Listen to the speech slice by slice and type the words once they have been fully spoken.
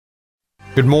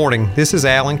Good morning. This is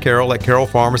Alan Carroll at Carroll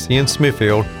Pharmacy in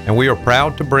Smithfield, and we are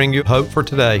proud to bring you Hope for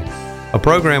Today, a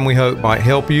program we hope might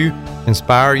help you,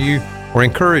 inspire you, or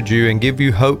encourage you and give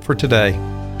you hope for today.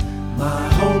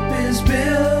 My hope is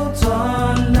built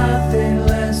on nothing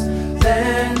less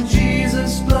than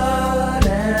Jesus' blood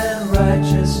and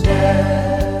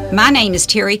righteousness. My name is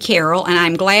Terry Carroll, and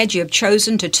I'm glad you have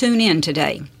chosen to tune in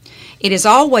today. It is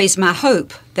always my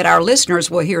hope that our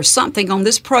listeners will hear something on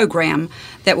this program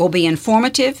that will be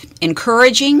informative,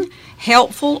 encouraging,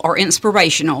 helpful, or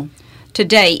inspirational.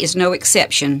 Today is no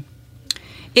exception.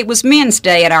 It was Men's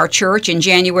Day at our church in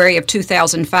January of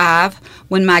 2005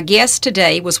 when my guest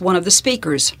today was one of the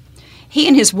speakers. He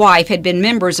and his wife had been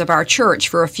members of our church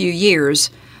for a few years,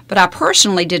 but I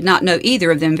personally did not know either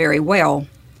of them very well.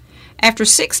 After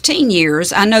 16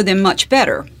 years, I know them much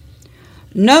better.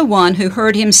 No one who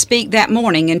heard him speak that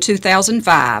morning in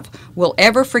 2005 will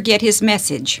ever forget his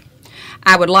message.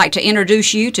 I would like to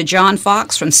introduce you to John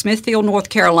Fox from Smithfield, North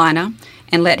Carolina,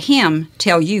 and let him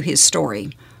tell you his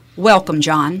story. Welcome,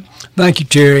 John. Thank you,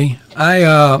 Terry.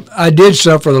 I did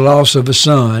suffer the loss of a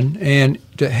son, and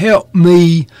to help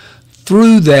me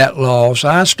through that loss,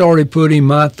 I started putting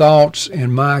my thoughts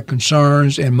and my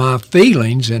concerns and my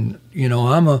feelings, and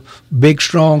I'm a big,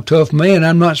 strong, tough man.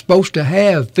 I'm not supposed to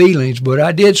have feelings, but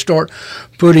I did start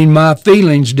putting my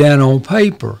feelings down on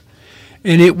paper.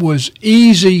 And it was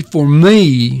easy for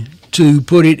me to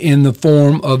put it in the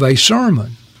form of a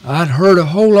sermon. I'd heard a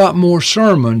whole lot more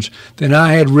sermons than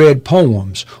I had read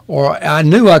poems, or I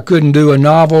knew I couldn't do a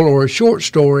novel or a short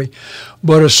story,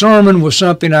 but a sermon was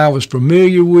something I was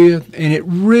familiar with, and it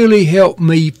really helped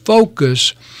me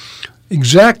focus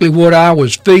exactly what I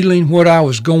was feeling, what I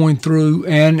was going through,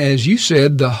 and as you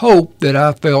said, the hope that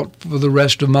I felt for the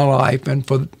rest of my life and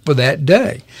for that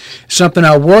day. Something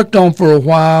I worked on for a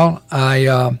while.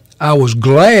 I was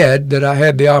glad that I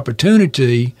had the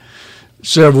opportunity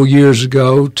several years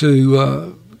ago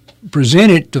to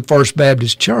present it to First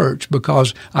Baptist Church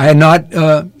because I had not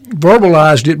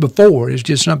verbalized it before. It's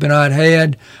just something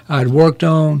I'd worked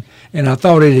on, and I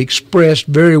thought it expressed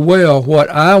very well what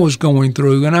I was going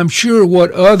through, and I'm sure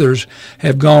what others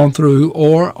have gone through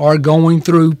or are going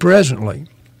through presently.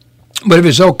 But if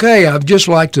it's okay, I'd just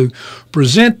like to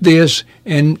present this,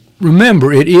 and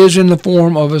remember, it is in the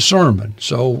form of a sermon.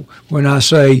 So when I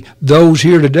say those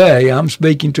here today, I'm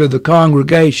speaking to the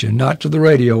congregation, not to the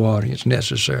radio audience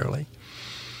necessarily.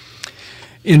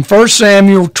 In 1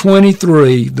 Samuel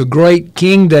 23, the great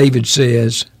King David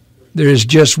says, "There is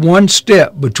just one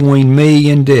step between me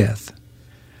and death.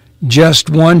 Just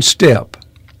one step.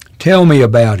 Tell me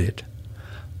about it."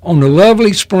 On a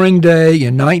lovely spring day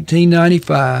in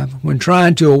 1995, when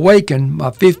trying to awaken my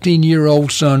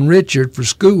 15-year-old son Richard for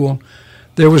school,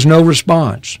 there was no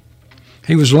response.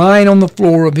 He was lying on the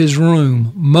floor of his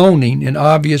room, moaning in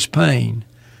obvious pain.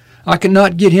 I could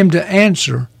not get him to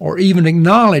answer or even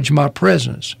acknowledge my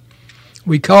presence.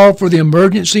 We called for the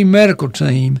emergency medical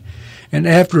team, and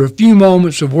after a few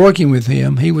moments of working with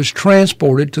him, he was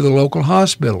transported to the local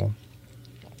hospital.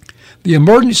 The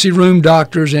emergency room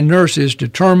doctors and nurses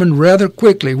determined rather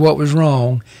quickly what was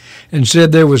wrong and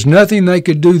said there was nothing they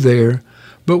could do there,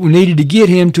 but we needed to get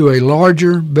him to a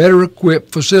larger,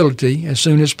 better-equipped facility as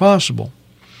soon as possible.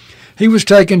 He was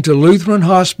taken to Lutheran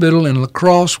Hospital in La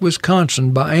Crosse,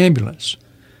 Wisconsin by ambulance.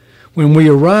 When we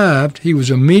arrived, he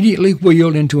was immediately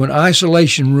wheeled into an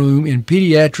isolation room in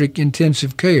pediatric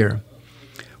intensive care.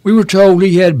 We were told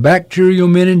he had bacterial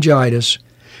meningitis,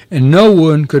 and no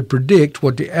one could predict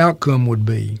what the outcome would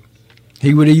be.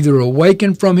 He would either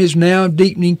awaken from his now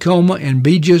deepening coma and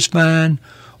be just fine,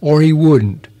 or he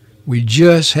wouldn't. We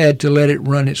just had to let it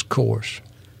run its course.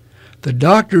 The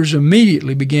doctors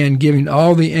immediately began giving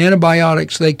all the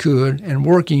antibiotics they could and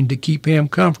working to keep him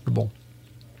comfortable.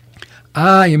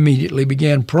 I immediately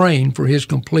began praying for his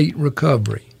complete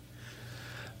recovery.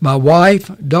 My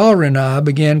wife, daughter, and I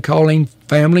began calling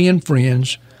family and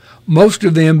friends, most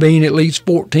of them being at least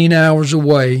 14 hours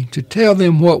away, to tell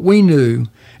them what we knew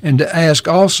and to ask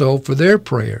also for their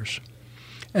prayers.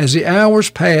 As the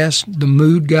hours passed, the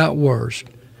mood got worse.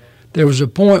 There was a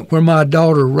point where my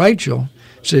daughter, Rachel,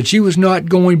 said she was not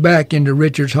going back into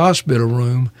Richard's hospital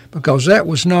room because that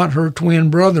was not her twin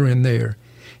brother in there.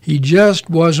 He just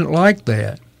wasn't like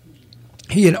that.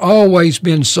 He had always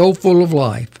been so full of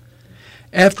life.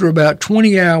 After about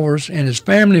 20 hours and his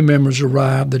family members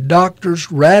arrived, the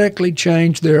doctors radically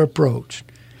changed their approach.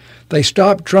 They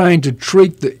stopped trying to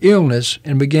treat the illness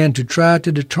and began to try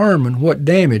to determine what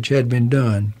damage had been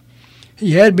done.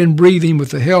 He had been breathing with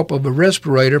the help of a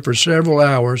respirator for several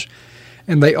hours,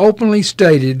 and they openly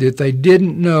stated that they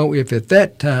didn't know if at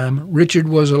that time Richard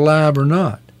was alive or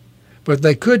not. but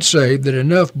they could say that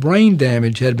enough brain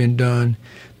damage had been done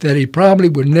that he probably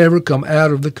would never come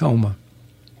out of the coma.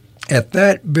 At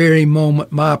that very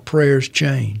moment, my prayers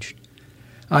changed.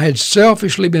 I had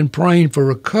selfishly been praying for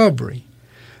recovery.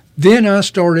 Then I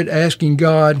started asking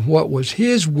God what was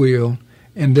His will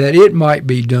and that it might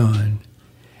be done.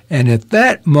 And at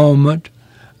that moment,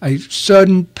 a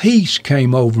sudden peace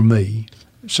came over me,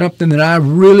 something that I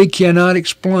really cannot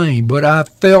explain, but I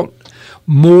felt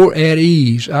more at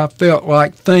ease. I felt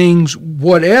like things,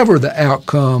 whatever the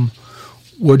outcome,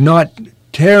 would not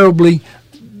terribly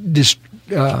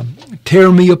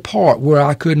tear me apart where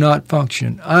I could not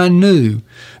function. I knew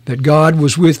that God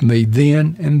was with me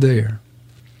then and there.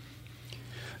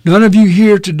 None of you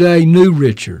here today knew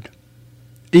Richard.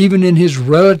 Even in his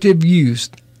relative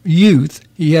youth,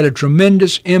 he had a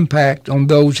tremendous impact on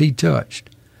those he touched.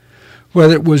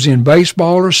 Whether it was in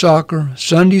baseball or soccer,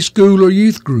 Sunday school or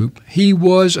youth group, he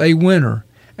was a winner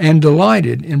and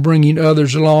delighted in bringing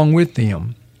others along with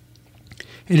him.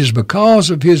 It is because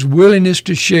of his willingness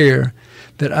to share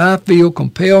that I feel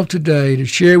compelled today to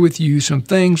share with you some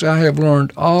things I have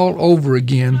learned all over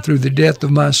again through the death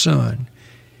of my son.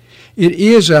 It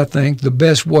is, I think, the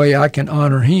best way I can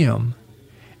honor him.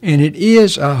 And it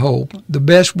is, I hope, the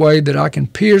best way that I can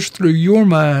pierce through your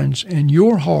minds and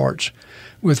your hearts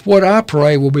with what I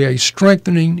pray will be a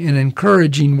strengthening and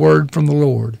encouraging word from the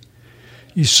Lord.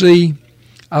 You see,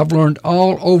 I've learned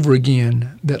all over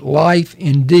again that life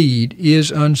indeed is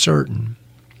uncertain.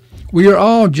 We are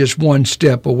all just one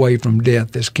step away from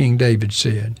death, as King David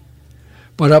said.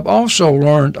 But I've also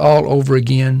learned all over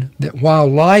again that while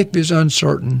life is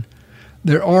uncertain,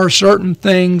 there are certain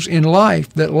things in life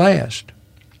that last.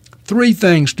 3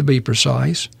 things to be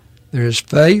precise. There is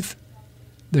faith,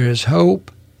 there is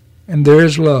hope, and there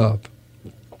is love.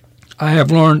 I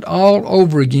have learned all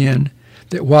over again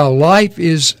that while life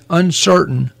is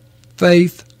uncertain,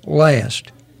 faith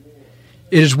lasts.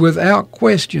 It is without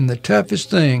question the toughest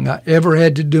thing I ever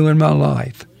had to do in my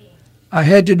life. I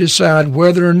had to decide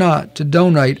whether or not to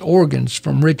donate organs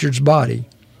from Richard's body.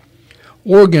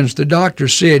 Organs the doctor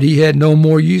said he had no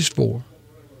more use for.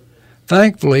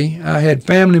 Thankfully, I had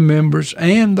family members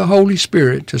and the Holy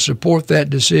Spirit to support that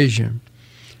decision.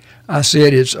 I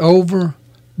said, it's over,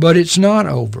 but it's not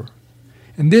over.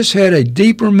 And this had a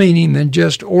deeper meaning than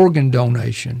just organ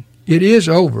donation. It is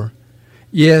over.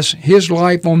 Yes, his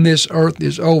life on this earth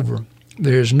is over.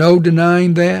 There is no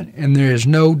denying that, and there is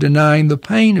no denying the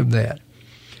pain of that.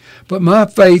 But my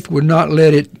faith would not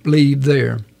let it leave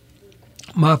there.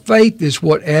 My faith is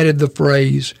what added the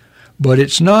phrase, but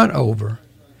it's not over.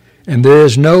 And there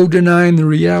is no denying the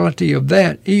reality of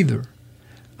that either.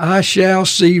 I shall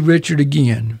see Richard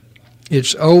again.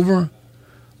 It's over,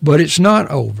 but it's not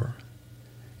over.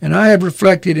 And I have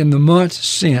reflected in the months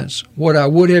since what I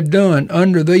would have done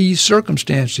under these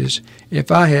circumstances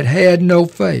if I had had no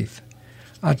faith.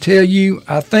 I tell you,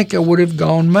 I think I would have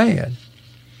gone mad.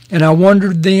 And I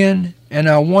wondered then, and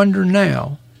I wonder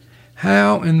now,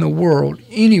 how in the world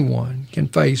anyone can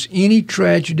face any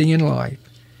tragedy in life,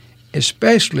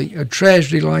 especially a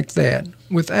tragedy like that,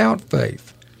 without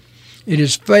faith. It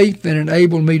is faith that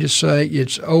enabled me to say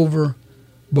it's over,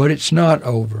 but it's not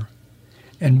over.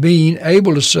 And being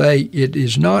able to say it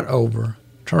is not over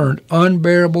turned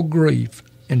unbearable grief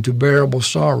into bearable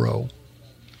sorrow.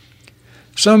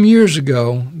 Some years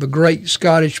ago, the great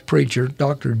Scottish preacher,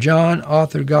 Dr. John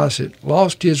Arthur Gossett,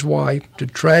 lost his wife to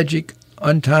tragic,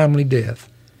 untimely death.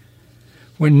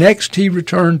 When next he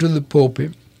returned to the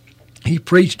pulpit, he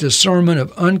preached a sermon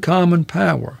of uncommon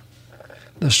power.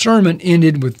 The sermon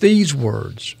ended with these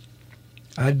words,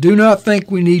 I do not think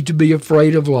we need to be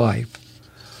afraid of life.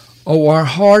 Oh, our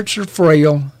hearts are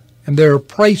frail, and there are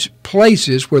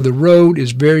places where the road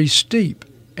is very steep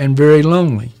and very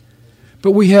lonely.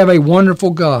 But we have a wonderful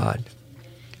God.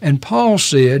 And Paul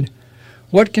said,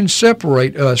 what can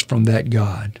separate us from that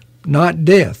God? Not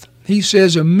death. He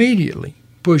says immediately,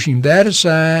 pushing that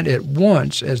aside at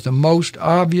once as the most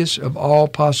obvious of all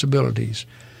possibilities.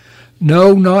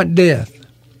 No, not death.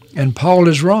 And Paul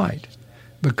is right,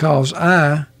 because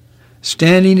I,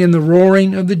 standing in the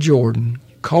roaring of the Jordan,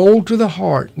 cold to the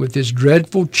heart with its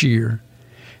dreadful cheer,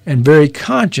 and very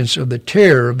conscious of the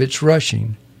terror of its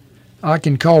rushing, I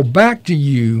can call back to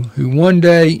you who one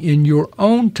day in your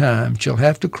own time shall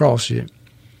have to cross it.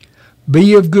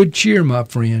 Be of good cheer, my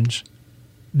friends.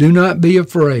 Do not be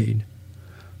afraid,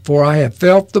 for I have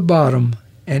felt the bottom,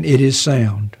 and it is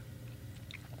sound.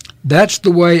 That's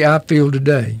the way I feel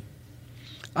today.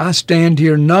 I stand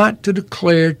here not to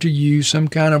declare to you some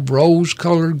kind of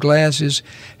rose-colored glasses,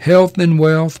 health and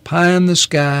wealth, pie in the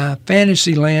sky,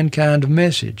 fantasy land kind of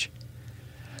message.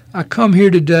 I come here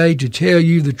today to tell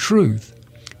you the truth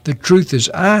as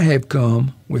I have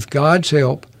come, with God's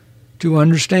help, to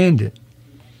understand it.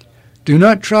 Do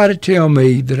not try to tell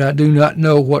me that I do not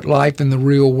know what life in the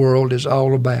real world is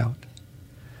all about.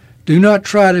 Do not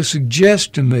try to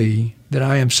suggest to me that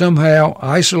I am somehow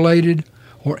isolated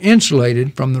or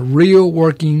insulated from the real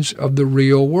workings of the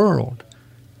real world.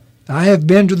 I have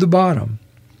been to the bottom.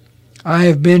 I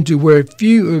have been to where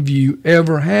few of you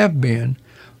ever have been,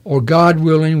 or God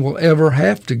willing will ever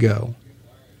have to go.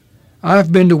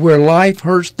 I've been to where life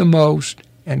hurts the most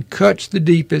and cuts the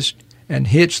deepest and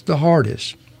hits the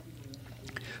hardest.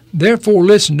 Therefore,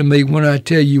 listen to me when I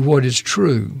tell you what is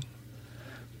true.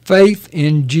 Faith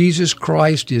in Jesus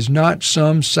Christ is not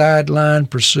some sideline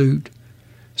pursuit,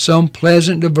 some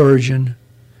pleasant diversion,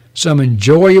 some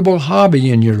enjoyable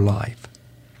hobby in your life.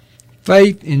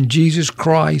 Faith in Jesus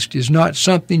Christ is not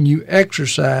something you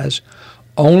exercise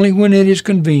only when it is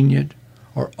convenient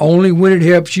or only when it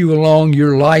helps you along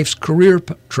your life's career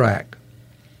track,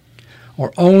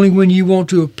 or only when you want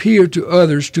to appear to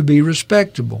others to be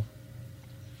respectable.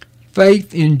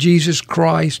 Faith in Jesus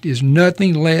Christ is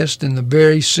nothing less than the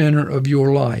very center of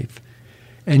your life,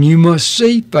 and you must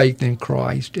see faith in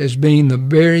Christ as being the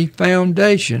very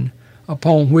foundation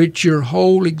upon which your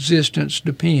whole existence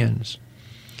depends,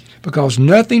 because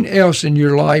nothing else in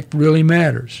your life really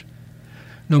matters.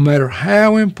 No matter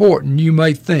how important you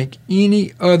may think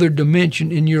any other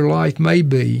dimension in your life may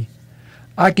be,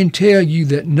 I can tell you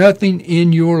that nothing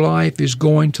in your life is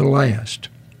going to last.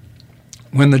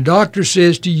 When the doctor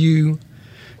says to you,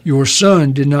 your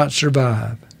son did not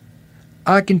survive,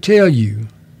 I can tell you,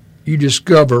 you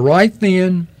discover right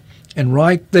then and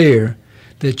right there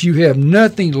that you have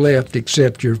nothing left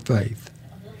except your faith.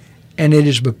 And it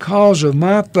is because of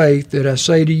my faith that I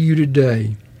say to you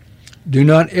today, do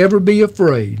not ever be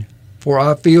afraid, for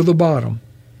I feel the bottom,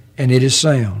 and it is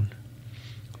sound.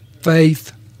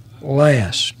 Faith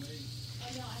lasts.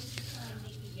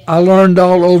 I learned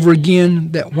all over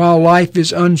again that while life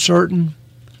is uncertain,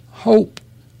 hope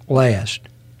lasts.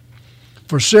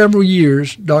 For several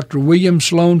years, Dr. William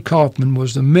Sloane Kaufman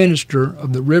was the minister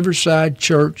of the Riverside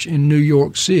Church in New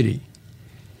York City.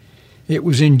 It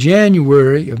was in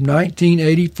January of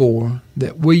 1984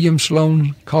 that William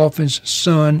Sloane Kaufman's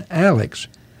son, Alex,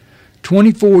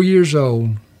 24 years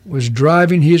old, was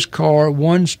driving his car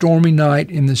one stormy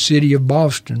night in the city of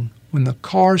Boston when the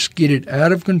car skidded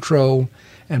out of control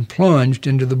and plunged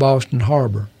into the Boston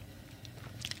Harbor.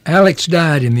 Alex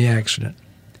died in the accident.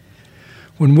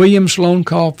 When William Sloane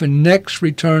Kaufman next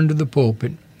returned to the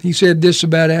pulpit, he said this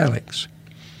about Alex: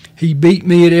 "He beat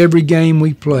me at every game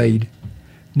we played.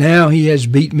 Now he has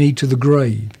beat me to the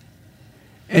grave."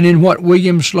 And in what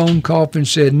William Sloane Kaufman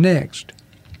said next,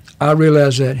 I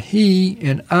realized that he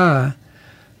and I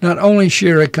not only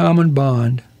share a common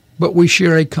bond, but we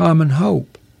share a common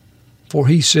hope. For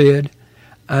he said,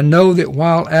 "I know that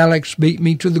while Alex beat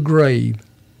me to the grave,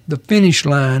 the finish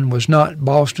line was not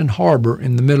Boston Harbor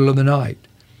in the middle of the night.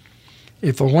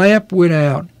 If a lamp went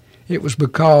out, it was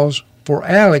because, for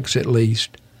Alex at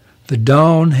least, the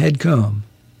dawn had come."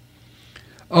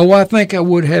 Oh, I think I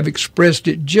would have expressed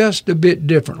it just a bit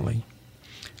differently.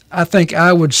 I think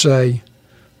I would say,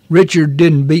 Richard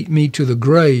didn't beat me to the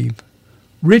grave.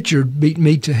 Richard beat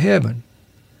me to heaven.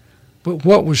 But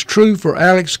what was true for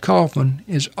Alex Kaufman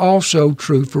is also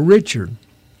true for Richard.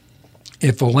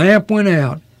 If a lamp went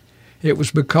out, it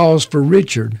was because for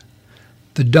Richard,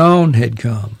 the dawn had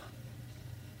come.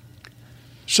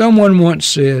 Someone once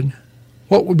said,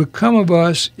 what would become of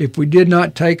us if we did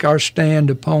not take our stand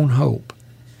upon hope?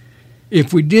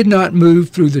 If we did not move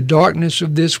through the darkness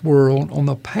of this world on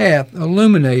the path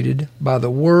illuminated by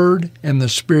the Word and the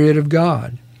Spirit of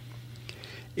God?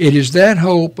 It is that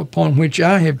hope upon which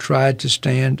I have tried to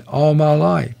stand all my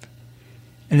life,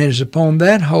 and it is upon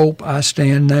that hope I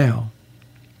stand now.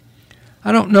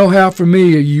 I don't know how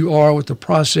familiar you are with the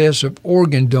process of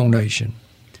organ donation.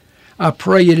 I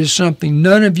pray it is something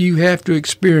none of you have to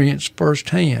experience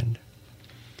firsthand.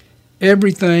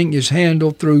 Everything is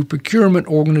handled through procurement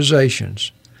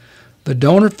organizations. The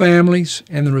donor families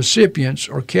and the recipients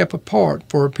are kept apart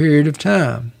for a period of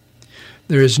time.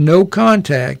 There is no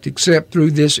contact except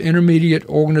through this intermediate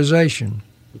organization.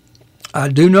 I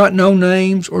do not know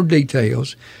names or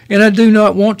details, and I do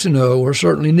not want to know or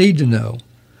certainly need to know.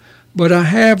 But I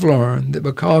have learned that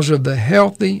because of the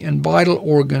healthy and vital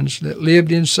organs that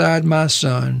lived inside my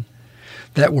son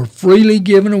that were freely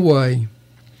given away,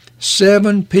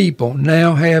 7 people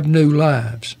now have new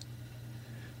lives.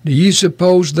 Do you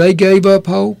suppose they gave up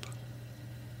hope?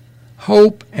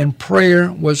 Hope and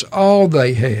prayer was all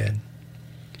they had.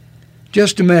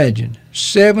 Just imagine,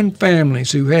 7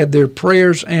 families who had their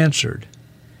prayers answered.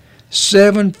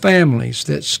 7 families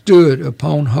that stood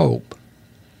upon hope.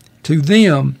 To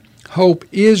them, hope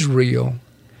is real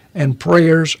and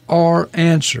prayers are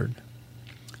answered.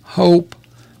 Hope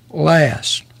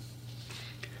lasts.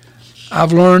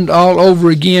 I've learned all over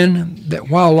again that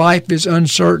while life is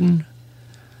uncertain,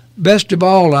 best of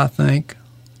all, I think,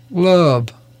 love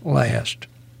lasts.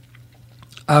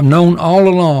 I've known all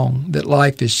along that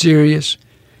life is serious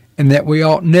and that we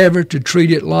ought never to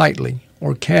treat it lightly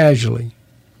or casually.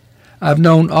 I've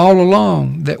known all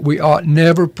along that we ought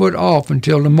never put off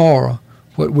until tomorrow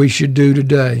what we should do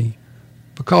today,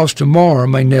 because tomorrow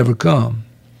may never come.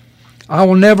 I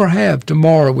will never have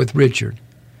tomorrow with Richard.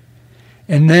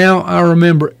 And now I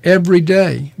remember every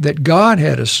day that God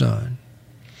had a son,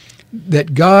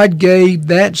 that God gave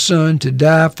that son to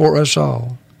die for us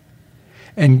all.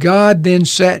 And God then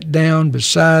sat down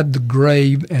beside the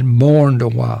grave and mourned a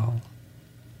while.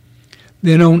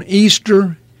 Then on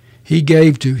Easter, he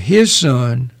gave to his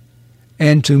son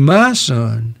and to my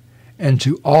son and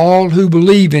to all who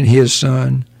believe in his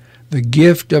son the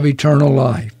gift of eternal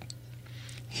life.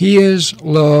 His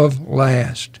love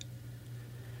lasts.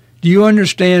 Do you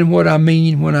understand what I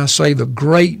mean when I say the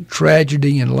great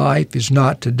tragedy in life is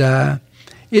not to die?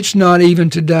 It's not even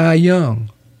to die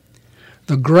young.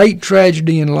 The great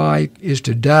tragedy in life is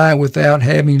to die without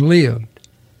having lived.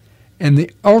 And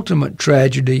the ultimate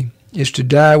tragedy is to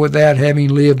die without having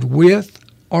lived with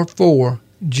or for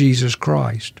Jesus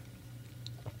Christ.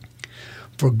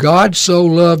 For God so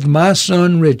loved my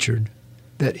son Richard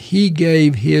that he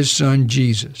gave his son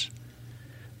Jesus.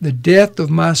 The death of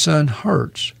my son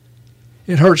hurts.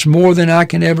 It hurts more than I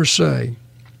can ever say.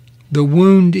 The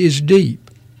wound is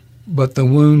deep, but the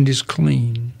wound is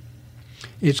clean.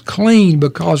 It's clean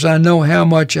because I know how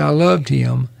much I loved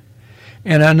him,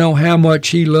 and I know how much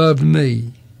he loved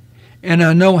me, and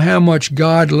I know how much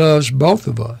God loves both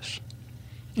of us.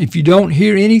 If you don't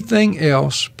hear anything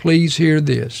else, please hear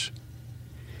this.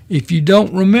 If you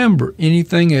don't remember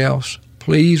anything else,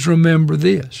 please remember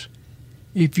this.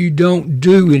 If you don't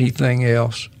do anything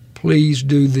else, please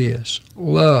do this.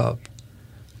 Love.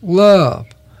 Love.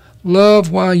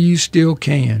 Love while you still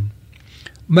can.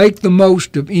 Make the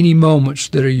most of any moments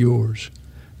that are yours,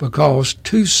 because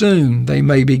too soon they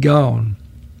may be gone.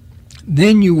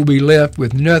 Then you will be left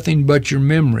with nothing but your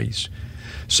memories.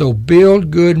 So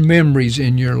build good memories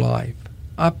in your life.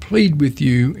 I plead with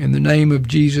you in the name of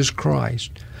Jesus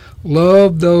Christ.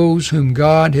 Love those whom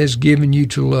God has given you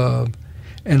to love,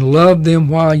 and love them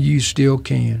while you still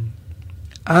can.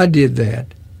 I did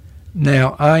that.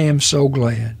 Now I am so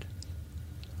glad.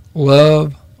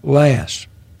 Love lasts.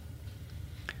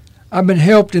 I've been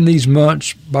helped in these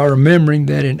months by remembering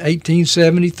that in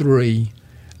 1873,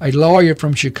 a lawyer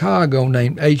from Chicago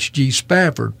named H.G.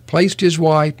 Spafford placed his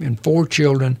wife and 4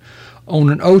 children on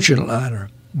an ocean liner,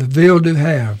 the Ville du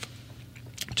Havre,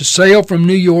 to sail from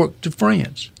New York to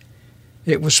France.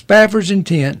 It was Spafford's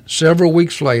intent several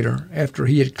weeks later, after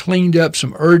he had cleaned up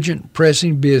some urgent,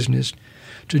 pressing business,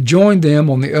 to join them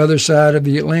on the other side of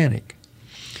the Atlantic.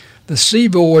 The sea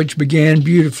voyage began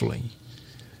beautifully,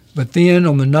 but then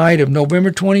on the night of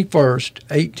November 21st,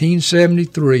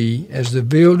 1873, as the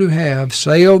Ville du Havre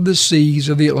sailed the seas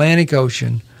of the Atlantic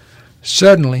Ocean,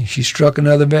 suddenly she struck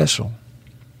another vessel.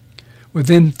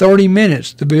 Within 30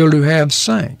 minutes, the Ville du Havre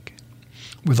sank,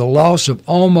 with a loss of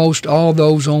almost all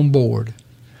those on board.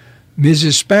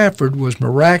 Mrs. Spafford was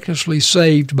miraculously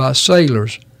saved by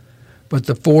sailors, but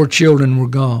the 4 children were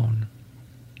gone.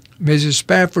 Mrs.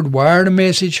 Spafford wired a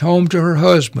message home to her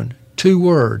husband, 2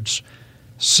 words,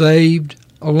 saved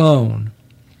alone.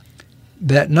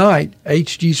 That night,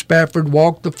 H.G. Spafford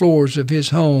walked the floors of his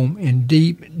home in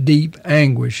deep, deep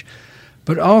anguish,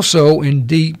 but also in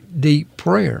deep, deep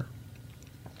prayer.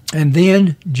 And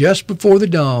then, just before the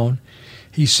dawn,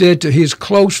 he said to his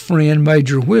close friend,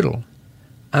 Major Whittle,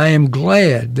 I am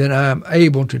glad that I am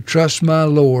able to trust my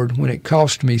Lord when it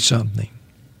cost me something.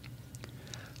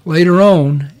 Later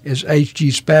on, as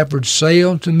H.G. Spafford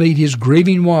sailed to meet his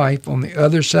grieving wife on the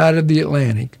other side of the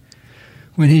Atlantic,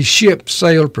 when his ship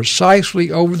sailed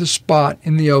precisely over the spot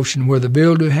in the ocean where the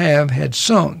Ville du Havre had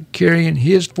sunk, carrying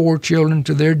his 4 children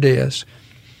to their deaths,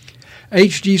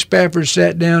 H.G. Spafford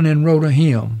sat down and wrote a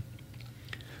hymn.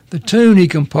 The tune he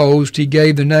composed, he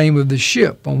gave the name of the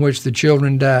ship on which the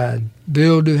children died,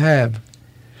 Ville du Havre.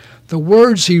 The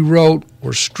words he wrote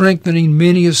were strengthening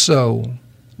many a soul.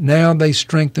 Now they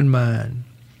strengthen mine.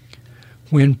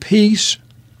 When peace,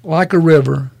 like a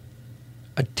river,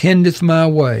 attendeth my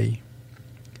way,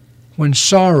 when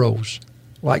sorrows,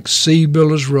 like sea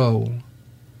billows roll,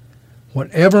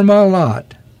 whatever my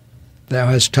lot, thou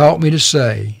hast taught me to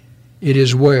say, It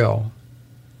is well.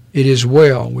 It is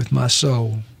well with my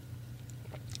soul.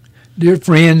 Dear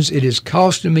friends, it is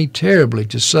costing me terribly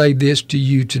to say this to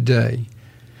you today.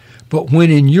 But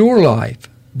when in your life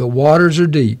the waters are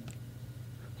deep,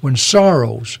 when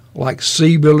sorrows like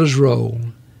sea billows roll,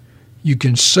 you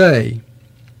can say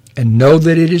and know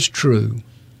that it is true,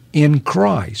 in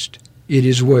Christ it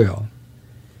is well.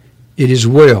 It is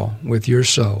well with your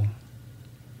soul.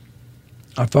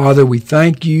 Our Father, we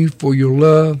thank you for your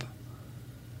love.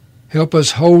 Help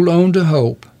us hold on to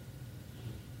hope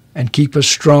and keep us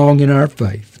strong in our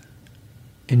faith.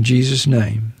 In Jesus'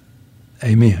 name,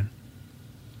 amen.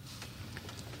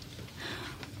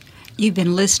 You've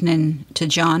been listening to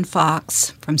John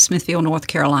Fox from Smithfield, North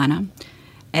Carolina,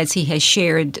 as he has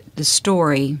shared the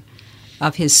story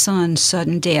of his son's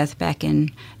sudden death back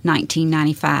in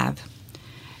 1995.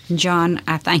 John,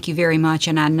 I thank you very much,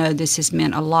 and I know this has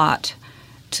meant a lot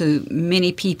to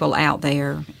many people out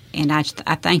there, and I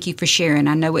thank you for sharing.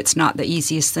 I know it's not the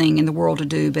easiest thing in the world to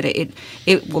do, but it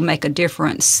will make a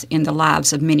difference in the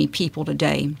lives of many people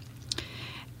today.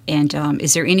 And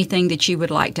is there anything that you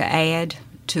would like to add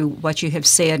to what you have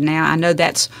said now? I know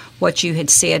that's what you had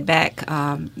said back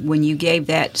when you gave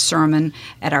that sermon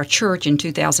at our church in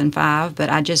 2005, but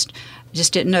I just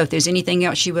didn't know if there's anything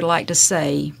else you would like to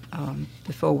say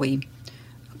before we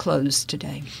close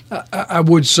today. I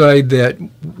would say that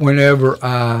whenever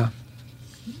I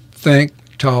think,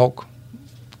 talk,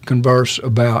 converse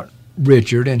about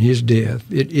Richard and his death,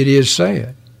 it is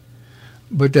sad.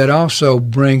 But that also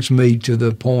brings me to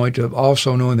the point of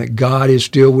also knowing that God is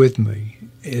still with me.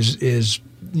 Is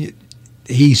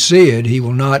he said he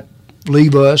will not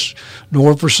leave us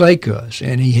nor forsake us,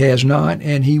 and he has not,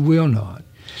 and he will not.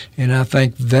 And I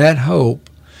think that hope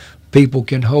people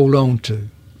can hold on to.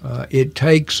 It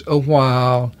takes a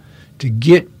while to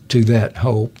get to that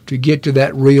hope, to get to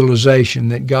that realization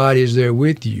that God is there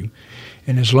with you.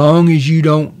 And as long as you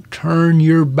don't turn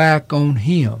your back on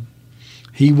him,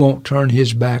 he won't turn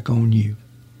his back on you.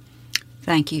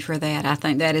 Thank you for that. I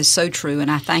think that is so true,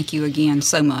 and I thank you again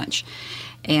so much.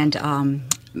 And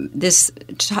this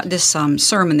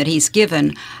sermon that he's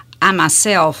given, I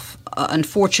myself,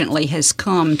 unfortunately, has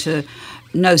come to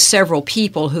know several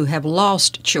people who have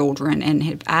lost children,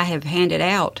 and I have handed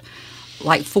out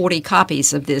like 40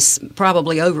 copies of this,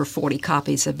 probably over 40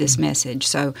 copies of this message.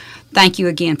 So thank you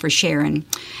again for sharing.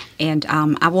 And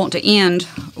I want to end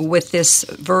with this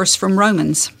verse from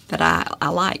Romans that I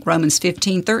like, Romans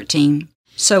 15:13.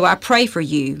 So I pray for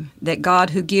you that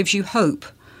God who gives you hope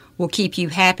will keep you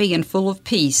happy and full of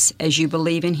peace as you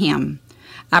believe in him.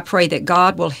 I pray that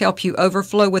God will help you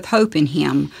overflow with hope in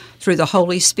him through the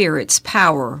Holy Spirit's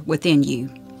power within you.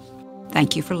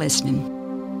 Thank you for listening.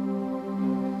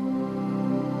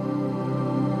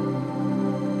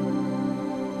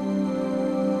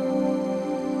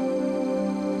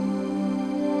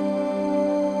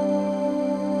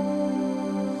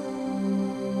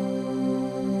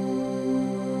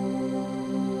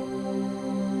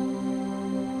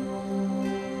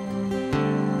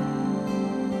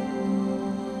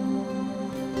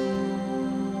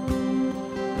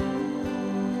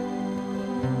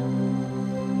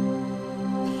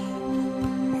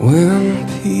 When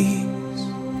peace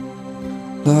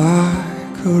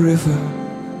like a river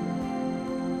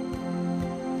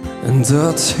and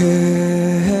a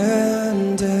tendeth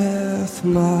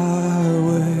my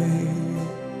way,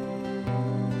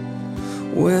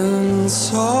 when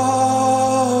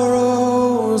sorrows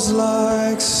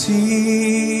like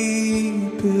sea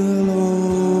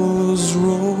billows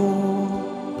roll,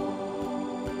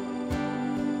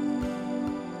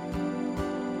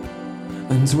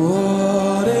 and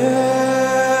whatever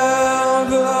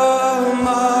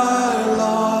my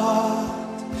lot,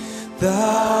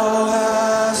 thou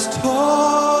hast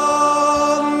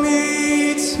taught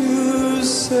me to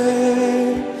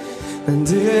say, and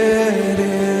it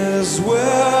is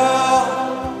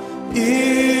well,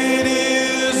 it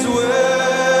is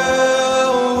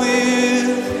well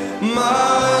with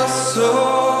my soul,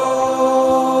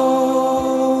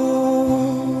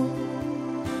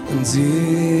 and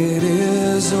it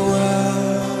is well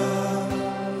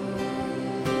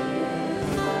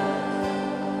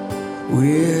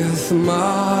with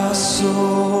my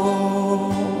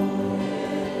soul,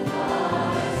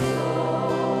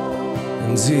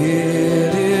 and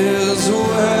it is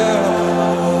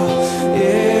well,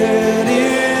 it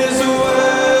is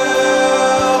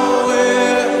well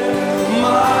with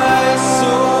my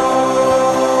soul,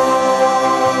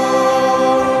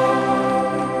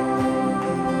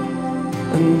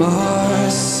 and my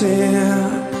sin,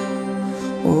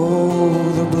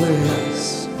 oh, the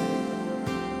bliss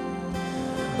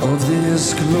of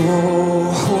this glorious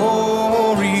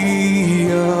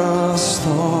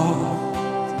thought.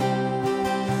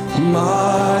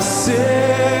 My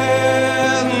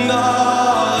sin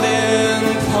not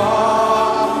in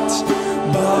part,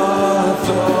 but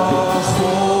the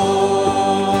whole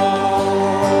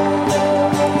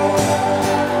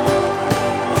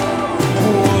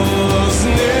was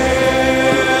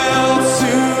nailed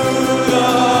to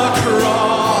the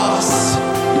cross,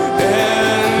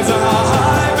 and I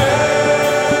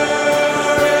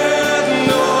bear it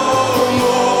no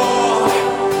more.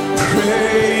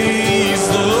 Praise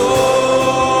the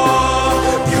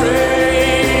Lord,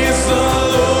 praise the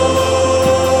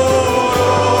Lord,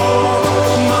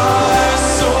 my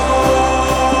soul.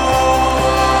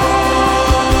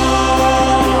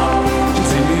 And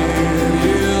it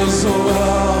is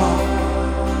well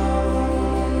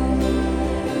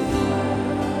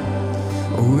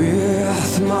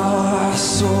with my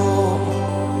soul.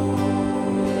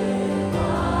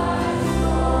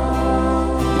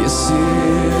 Yes,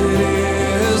 it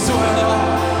is well.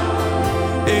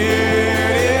 It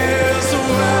is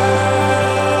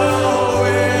well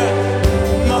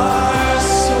with my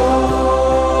soul.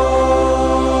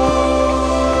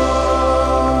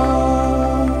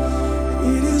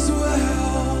 It is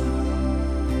well.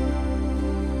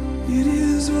 It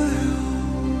is well.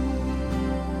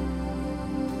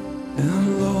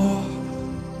 And Lord,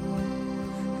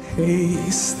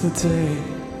 haste the day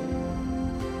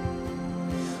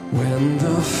when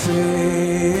the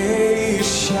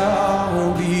face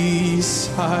shall be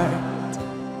sight,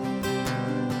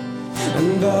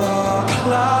 and the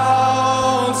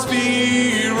clouds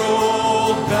be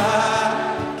rolled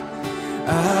back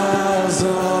as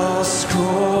a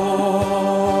scroll,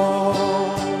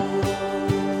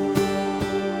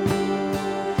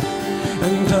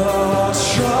 and the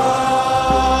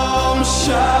trump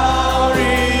shall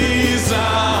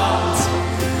resound,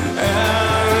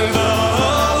 and the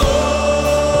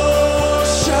Lord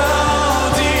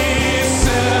shall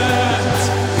descend,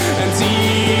 and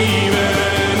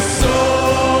even so,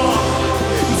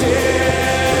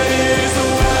 it is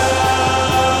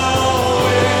well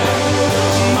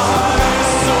with my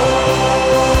soul,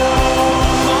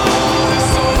 my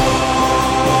soul.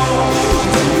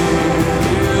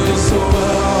 It is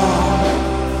well,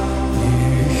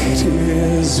 it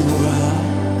is well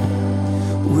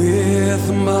with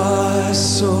my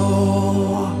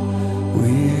soul,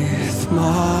 with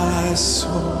my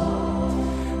soul,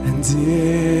 and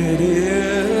it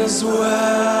is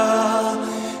well,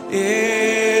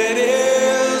 it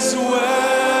is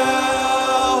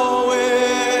well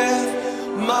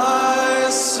with my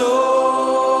soul.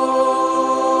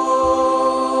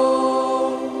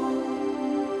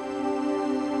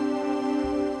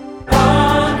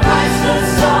 On Christ the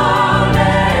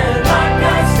solid rock I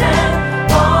stand,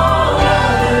 all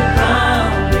other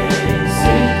ground is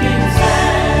sinking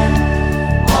sand.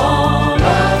 All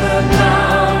other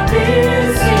ground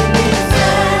is sinking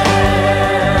sand.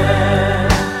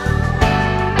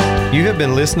 You have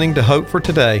been listening to Hope for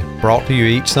Today, brought to you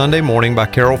each Sunday morning by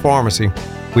Carroll Pharmacy.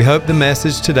 We hope the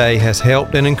message today has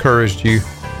helped and encouraged you.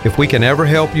 If we can ever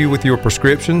help you with your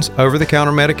prescriptions,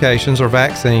 over-the-counter medications, or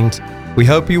vaccines, we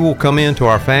hope you will come into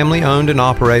our family-owned and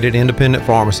operated independent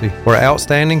pharmacy, where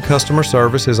outstanding customer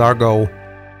service is our goal.